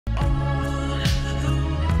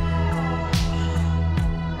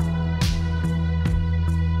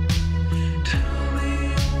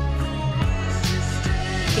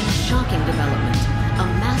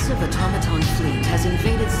massive automaton fleet has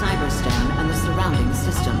invaded Cyberstan and the surrounding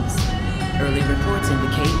systems. Early reports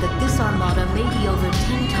indicate that this armada may be over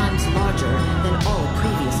 10 times larger than all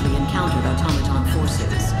previously encountered automaton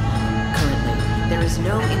forces. Currently, there is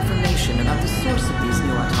no information about the source of these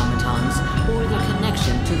new automatons or their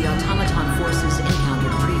connection to the automaton forces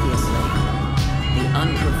encountered previously. The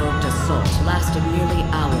unprovoked assault lasted nearly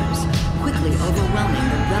hours, quickly overwhelming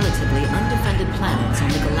the relatively undefended planets on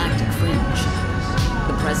the galactic fringe.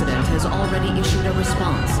 The President has already issued a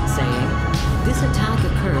response, saying, "This attack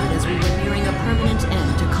occurred as we were nearing a permanent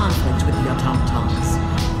end to conflict with the automatons.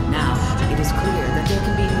 Now, it is clear that there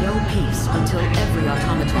can be no peace until every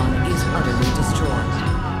automaton is utterly destroyed."